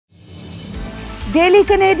Daily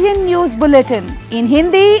Canadian News Bulletin in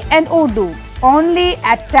Hindi and Urdu, only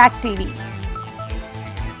at TAC TV.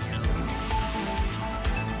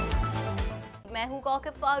 मैं हूं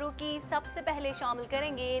कौकब फारूकी। सबसे पहले शामिल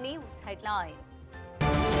करेंगे न्यूज हेडलाइंस।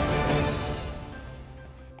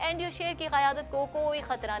 एनडीओ शेर की क़यादत को कोई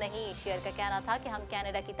खतरा नहीं। शेर का कहना था कि हम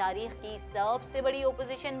कनाडा की तारीख की सबसे बड़ी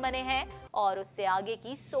ओपोजिशन बने हैं और उससे आगे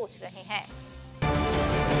की सोच रहे हैं।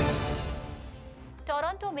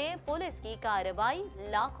 टोरंटो में पुलिस की कार्रवाई,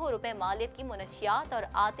 लाखों रुपए मालियत की मुनशियात और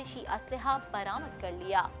आतिशी असलहा बरामद कर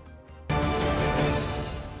लिया।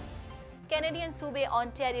 कैनेडियन सूबे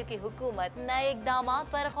ऑन्टेरियो की हुकूमत नए इक़दामात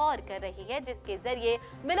पर गौर कर रही है जिसके जरिए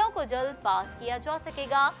बिलों को जल्द पास किया जा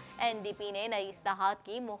सकेगा। एनडीपी ने नई इस्लाहात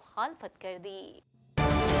की मुखालफत कर दी।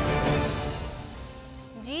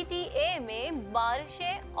 जीटीए में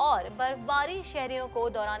बारिशें और बर्फबारी शहरियों को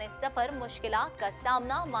दौरान सफर मुश्किलात का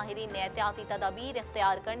सामना, माहिरीन ने एहतियाती तदाबीर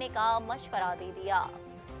इख्तियार करने का मशवरा दे दिया।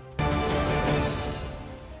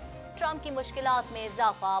 ट्रंप की मुश्किलात में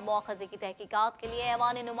इजाफा, मौखज़े की तहकीकात के लिए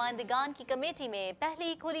ऐवान नुमाइंदगान की कमेटी में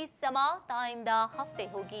पहली खुली समाअत आइंदा हफ्ते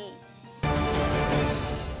होगी।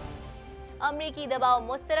 अमरीकी दबाव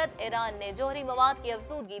मुस्तरद, ईरान ने जौहरी मवाद की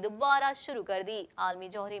अफजूदगी दोबारा शुरू कर दी। आलमी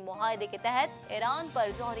जौहरी मुआहदे के तहत ईरान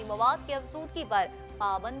पर जौहरी मवाद की अफजूदगी पर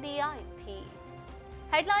पाबंदी आयद थी।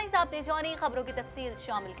 हेडलाइंस आपने जानी, खबरों की तफसील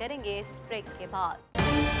शामिल करेंगे इस ब्रेक के बाद।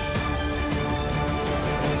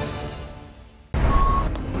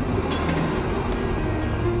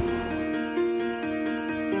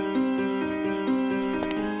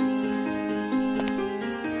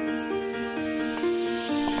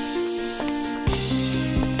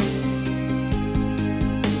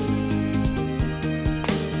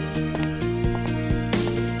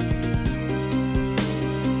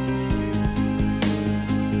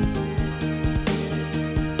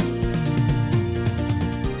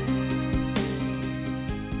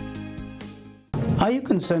 Are you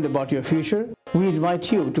concerned about your future? We invite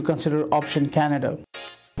you to consider Option Canada.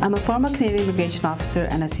 I'm a former Canadian immigration officer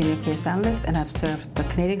and a senior case analyst, and I've served the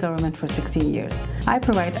Canadian government for 16 years. I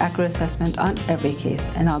provide accurate assessment on every case,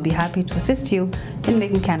 and I'll be happy to assist you in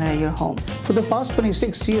making Canada your home. For the past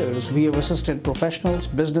 26 years, we have assisted professionals,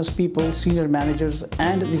 business people, senior managers,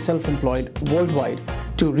 and the self-employed worldwide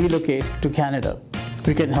to relocate to Canada.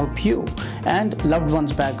 We can help you and loved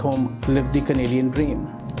ones back home live the Canadian dream.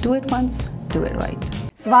 Do it once, do it right.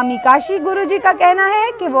 स्वामी काशी गुरुजी का कहना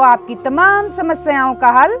है कि वो आपकी तमाम समस्याओं का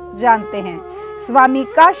हल जानते हैं। स्वामी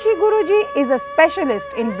काशी गुरुजी is a specialist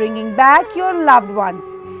in bringing back your loved ones.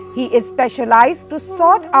 He is specialized to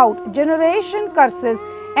sort out generation curses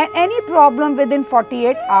and any problem within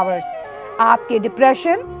 48 hours. आपके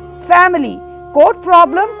डिप्रेशन, फैमिली, कोर्ट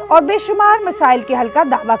प्रॉब्लम्स और बेशुमार मसाइल के हल का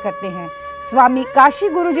दावा करते हैं। स्वामी काशी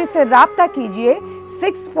गुरुजी से राब्ता कीजिए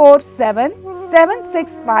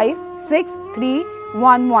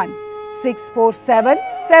 647-765-6311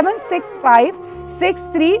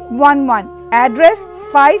 647-765-6311। Address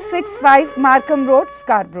 565 Markham road,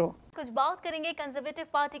 Scarborough. कुछ बात करेंगे कंजर्वेटिव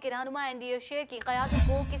पार्टी के रहनुमा एनडीओ शेर की क़यादत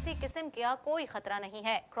को किसी किस्म का कोई खतरा नहीं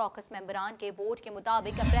है। क्रॉकस मेंबरान के वोट के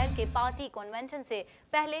मुताबिक अप्रैल के पार्टी कन्वेंशन से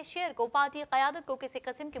पहले शेर को पार्टी क़यादत को किसी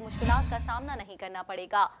किस्म की मुश्किलात का सामना नहीं करना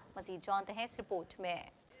पड़ेगा। मज़ीद जानते हैं इस रिपोर्ट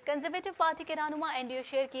में। कंजर्वेटिव पार्टी के रहनुमा एनडीओ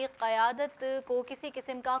शेर की क़यादत को किसी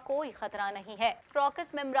किस्म का कोई खतरा नहीं है।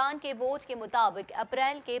 क्रॉकस मेंबरान के वोट के मुताबिक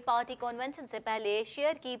अप्रैल के पार्टी कन्वेंशन से पहले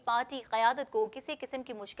शेर की पार्टी क़यादत को किसी किस्म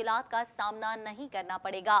की मुश्किलात का सामना नहीं करना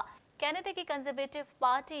पड़ेगा। कनाडा की कंजर्वेटिव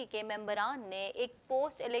पार्टी के मेंबरान ने एक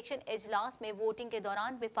पोस्ट इलेक्शन इजलास में वोटिंग के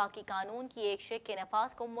दौरान विफाकी कानून की एक शिक के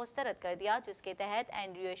नफाज को मुस्तरद कर दिया जिसके तहत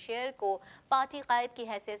एंड्रयू शेर को पार्टी कायद की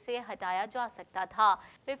हैसियत से हटाया जा सकता था।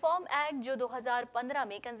 रिफॉर्म एक्ट जो 2015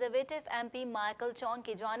 में कंजर्वेटिव एमपी माइकल चौंग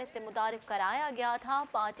की जानिब से मुतारिफ कराया गया था,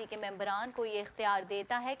 पार्टी के मेंबरान को ये इख्तियार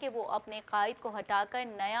देता है कि वो अपने कायद को हटाकर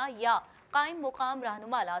नया या कायम मुकाम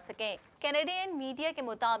रहनुमा ला सकें। कैनेडियन मीडिया के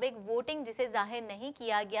मुताबिक वोटिंग जिसे जाहिर नहीं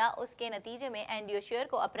किया गया उसके नतीजे में एनडीओ शेर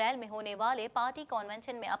को अप्रैल में होने वाले पार्टी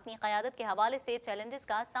कन्वेंशन में अपनी क़यादत के हवाले से चैलेंजेस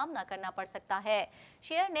का सामना करना पड़ सकता है।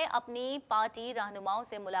 शेर ने अपनी पार्टी रहनुमाओं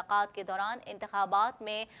से मुलाकात के दौरान इंतखाबात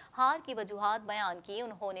में हार की वजूहात बयान की।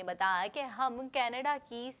 उन्होंने बताया कि हम कनाडा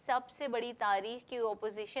की सबसे बड़ी तारीख की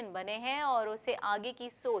ओपोजिशन बने हैं और उसे आगे की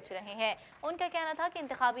सोच रहे हैं। उनका कहना था कि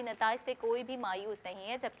इंतखाबी नताइज से कोई भी मायूस नहीं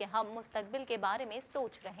है जबकि हम मुस्तकबिल के बारे में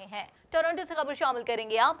सोच रहे हैं। टोरंटो से खबर शामिल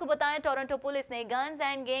करेंगे। आपको बताएं टोरंटो पुलिस ने गन्स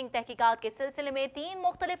एंड गैंग तहकीकात के सिलसिले में 3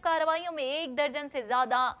 मुख्तलिफ कार्रवाइयों में 1 दर्जन से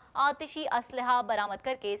ज्यादा आतिशी असलहा बरामद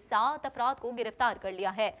करके 7 अफराद को गिरफ्तार कर लिया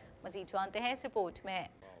है। मजीद जानते हैं इस रिपोर्ट में।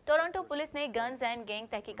 टोरंटो पुलिस ने गन्स एंड गैंग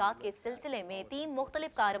तहकीकात के सिलसिले में 3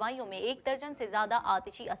 मुख्तलिफ कार्रवाइयों में 1 दर्जन से ज्यादा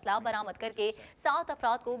आतिशी असला बरामद करके 7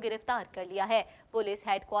 अफराद को गिरफ्तार कर लिया है। पुलिस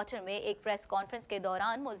हेडक्वार्टर में एक प्रेस कॉन्फ्रेंस के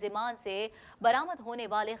दौरान मुलजिमान से बरामद होने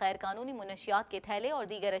वाले गैर कानूनी मुनशियात के थैले और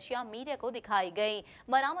दीगर अशिया मीडिया को दिखाई गई।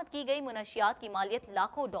 बरामद की गई मुनशियात की मालियत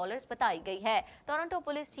लाखों डॉलर्स बताई गई है। Toronto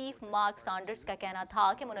police chief mark Sanders का कहना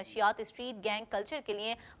था कि मुनशियात स्ट्रीट गैंग कल्चर के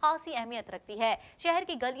लिए खासी अहमियत रखती है। शहर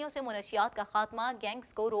की गलियों से मुनशियात का खात्मा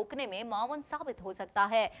गैंग्स को रोकने में मावन साबित हो सकता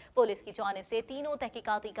है। पुलिस की जानिब से तीनों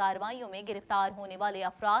तहकीकाती कार्रवाइयों में गिरफ्तार होने वाले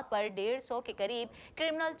अफराद पर 150 के करीब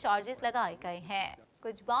क्रिमिनल चार्जेस लगाए गए हैं।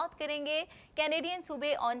 कुछ बात करेंगे कैनेडियन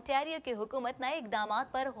सूबे ओंटारियो की हुकूमत नए इकदामात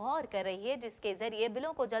पर गौर कर रही है, जिसके जरिए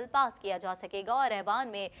बिलों को जल्द पास किया जा सकेगा और ऐवान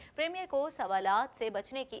में प्रीमियर को सवालात से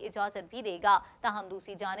बचने की इजाजत भी देगा। ताहम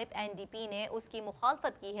दूसरी जानिब एनडीपी ने उसकी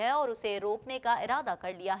मुखालफत की है और उसे रोकने का इरादा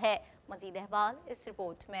कर लिया है। मजीद अहवाल इस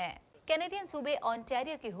रिपोर्ट में। कैनेडियन सूबे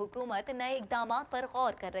ओंटारियो की हुकूमत नए इकदामात पर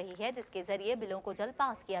गौर कर रही है, जिसके जरिए बिलों को जल्द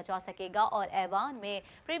पास किया जा सकेगा और ऐवान में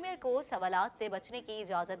प्रीमियर को सवालात से बचने की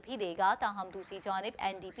इजाज़त भी देगा। ताहम दूसरी जानिब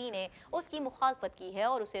एनडीपी ने उसकी मुखालफत की है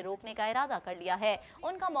और उसे रोकने का इरादा कर लिया है।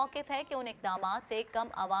 उनका मौक़िफ़ है कि उन इकदामात से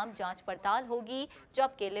कम आवाम जांच पड़ताल होगी,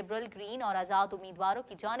 जबकि लिबरल, ग्रीन और आज़ाद उम्मीदवारों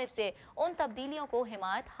की जानिब से उन तब्दीलियों को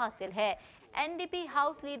हिमायत हासिल है। एनडीपी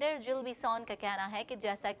हाउस लीडर जिल बिसॉन का कहना है कि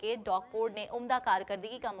जैसा कि डॉकपोर्ड ने उम्दा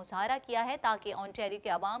कारकर्दगी का मुजाहरा किया है ताकि ओंटारियो के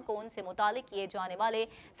अवाम को उनसे मुतालिक किए जाने वाले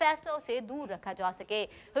फैसलों से दूर रखा जा सके।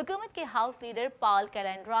 हुकूमत के हाउस लीडर पाल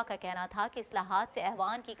कैलेंड्रा का कहना था कि इस्लाहात से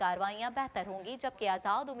ऐवान की कार्रवाइयाँ बेहतर होंगी, जबकि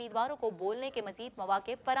आज़ाद उम्मीदवारों को बोलने के मजीद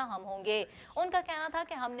मौके फराहम होंगे। उनका कहना था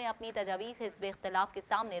कि हमने अपनी तजावीज़ हिज़्ब इख्तिलाफ के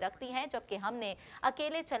सामने रख दी हैं, जबकि हमने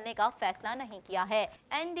अकेले चलने का फैसला नहीं किया है।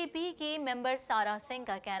 एनडीपी की मेंबर सारा सिंह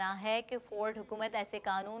का कहना है कि हुकूमत ऐसे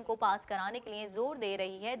कानून को पास कराने के लिए जोर दे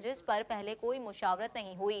रही है जिस पर पहले कोई मुशावरत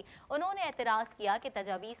नहीं हुई। उन्होंने एतराज़ किया कि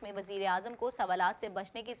तजावीज़ में वज़ीर आज़म को सवालात से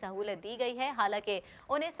बचने की सहूलत दी गई है, हालांकि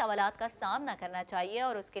उन्हें सवालात का सामना करना चाहिए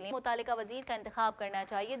और उसके लिए मुतालिका वज़ीर का इंतखाब करना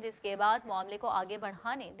चाहिए, जिसके बाद मामले को आगे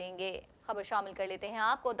बढ़ाने देंगे। खबर शामिल कर लेते हैं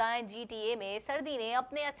आपको। दाएं GTA में सर्दी ने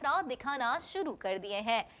अपने असरात दिखाना शुरू कर दिए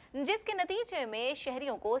हैं, जिसके नतीजे में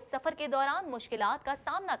शहरियों को सफर के दौरान मुश्किलात का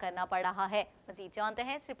सामना करना पड़ रहा है। मज़ीद जानते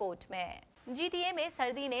हैं इस रिपोर्ट में। GTA में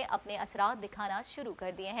सर्दी ने अपने असरात दिखाना शुरू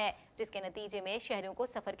कर दिए हैं, जिसके नतीजे में शहरियों को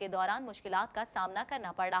सफर के दौरान मुश्किलात का सामना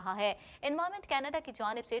करना पड़ रहा है। एनवायरमेंट कनाडा की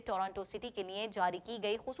जानिब से टोरंटो सिटी के लिए जारी की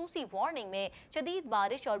गई खुसूसी वार्निंग में शदीद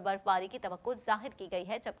बारिश और बर्फबारी की तवक्को जाहिर की गई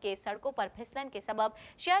है, जबकि सड़कों पर फिसलन के सबब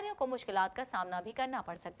शहरियों को मुश्किलात का सामना भी करना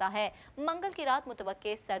पड़ सकता है। मंगल की रात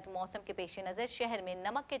मुतवक्के सर्द मौसम के पेश नजर शहर में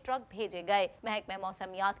नमक के ट्रक भेजे गए। महकमा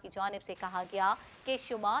मौसमियात की जानिब से कहा गया कि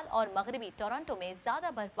शुमाल और मगरबी टोरंटो में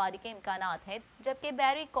ज्यादा बर्फबारी के इम्कान है, जबकि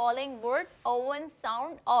बैरी, कॉलिंगवुड, ओवन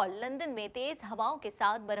साउंड और लंदन में तेज हवाओं के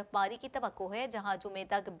साथ बर्फबारी की तवक्को है, जहां जुमे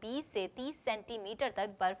तक 20 से 30 सेंटीमीटर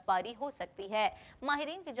तक बर्फबारी हो सकती है।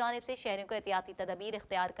 माहिरीन की जानिब से शहरों को एहतियाती तदबीर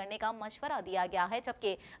इख्तियार करने का मशवरा दिया गया है,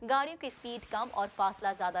 जबकि गाड़ियों की स्पीड कम और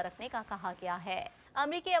फासला ज्यादा रखने का कहा गया है।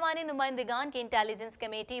 अमरीकी अवानी नुमाइंदगान की इंटेलिजेंस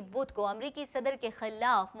कमेटी बुध को अमरीकी सदर के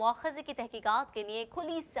खिलाफ मुआखजे की तहकीकात के लिए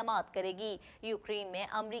खुली समाअत करेगी। यूक्रेन में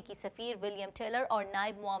अमरीकी सफीर विलियम टेलर और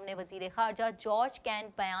नायब मुआवने वजीर खारजा जॉर्ज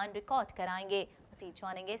कैन बयान रिकॉर्ड कराएंगे। मज़ीद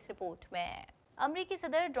जानेंगे इस रिपोर्ट में। अमरीकी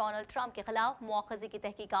सदर डोनाल्ड ट्रंप के खिलाफ मुआखजे की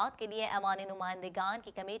तहकीकात के लिए ऐवान नुमाइंदगान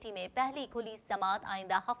की कमेटी में पहली खुली समाअत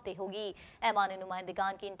आइंदा हफ्ते होगी। ऐवान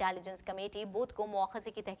नुमाइंदगान की इंटेलिजेंस कमेटी बुध को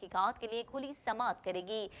मुआखजे की तहकीकात के लिए खुली समाअत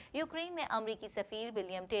करेगी। यूक्रेन में अमरीकी सफीर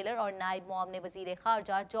विलियम टेलर और नायब मुआवने वजीर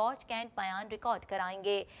खारजा जॉर्ज कैन बयान रिकॉर्ड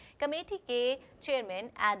कराएंगे। कमेटी के चेयरमैन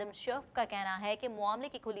एडम शेफ का कहना है कि मामले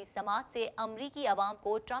की खुली समाअत से अमरीकी अवाम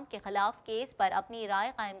को ट्रंप के खिलाफ केस पर अपनी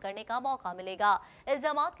राय कायम करने का मौका मिलेगा।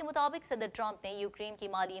 इल्जामात के मुताबिक सदर ट्रंप ने यूक्रेन की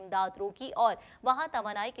माली इमदाद रोकी और वहां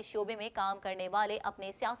तवानाई के शोबे में काम करने वाले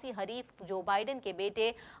अपने सियासी हरीफ जो बाइडन के बेटे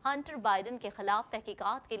हंटर बाइडन के खिलाफ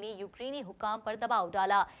तहकीकात के लिए यूक्रेनी हुक्काम पर दबाव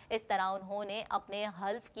डाला। इस तरह उन्होंने अपने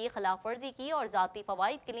हल्फ की खिलाफ वर्जी की और जाती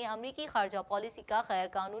फवाइद के लिए अमरीकी खारजा पॉलिसी का गैर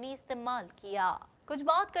कानूनी इस्तेमाल किया। कुछ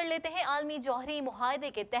बात कर लेते हैं आलमी जौहरी मुआहदे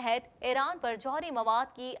के तहत ईरान पर जौहरी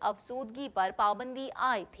मवाद की अफजूदगी पर पाबंदी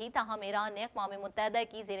आई थी, ताहम ईरान ने अक़वाम मुत्तहिदा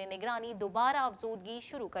की ज़ेर निगरानी दोबारा अफजूदगी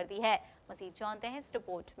शुरू कर दी है। मज़ीद जानते हैं इस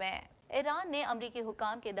रिपोर्ट में। ईरान ने अमरीकी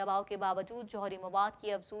हुक्काम के दबाव के बावजूद जौहरी मवाद की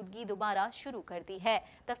अफजूदगी दोबारा शुरू कर दी है।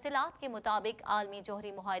 तफसीलात के मुताबिक आलमी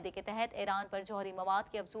जौहरी मुआहदे के तहत ईरान पर जौहरी मवाद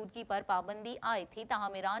की अफजूदगी पर पाबंदी आई थी,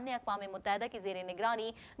 ताहम ईरान ने अक़वाम मुत्तहिदा की ज़ेर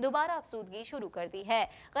निगरानी दोबारा अफजूदगी शुरू कर दी है।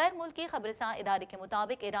 गैर मुल्की खबरसां इदारे के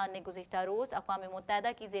मुताबिक ईरान ने गुज़िश्ता रोज़ अक़वाम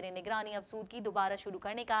मुत्तहिदा की ज़ेर निगरानी अफजूदगी दोबारा शुरू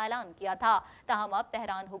करने का ऐलान किया था, ताहम अब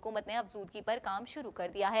तेहरान हुकूमत ने अफजूदगी पर काम शुरू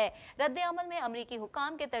कर दिया है। रद्द अमल में अमरीकी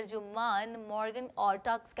हुक्काम के तर्जुमान मॉर्गन और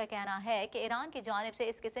टक्स का कहना है कि ईरान की जानिब से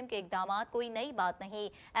इस किस्म के इक़दामात कोई नई बात नहीं,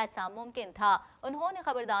 ऐसा मुमकिन था। उन्होंने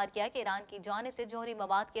खबरदार किया कि ईरान की जानिब से जौहरी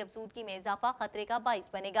मवाद की अफजूदगी में इजाफा खतरे का बाइस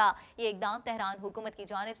बनेगा। ये इक़दाम तेहरान हुकूमत की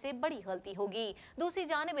जानिब से बड़ी गलती होगी। दूसरी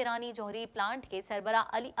जानिब ईरानी जौहरी प्लांट के सरबरा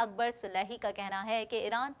अली अकबर सुलेही का कहना है कि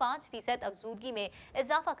ईरान 5% अफजूदगी में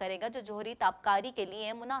इजाफा करेगा, जो जौहरी ताबकारी के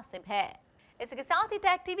लिए मुनासिब है। इसी के साथ ही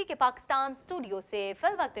टैग टीवी के पाकिस्तान स्टूडियो से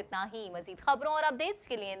फिल वक्त इतना ही। मजीद खबरों और अपडेट्स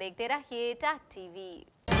के लिए देखते रहिए tag TV.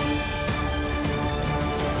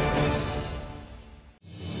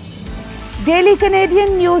 Daily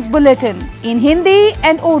Canadian News Bulletin in Hindi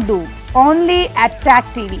and Urdu only at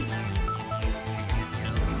TAG TV.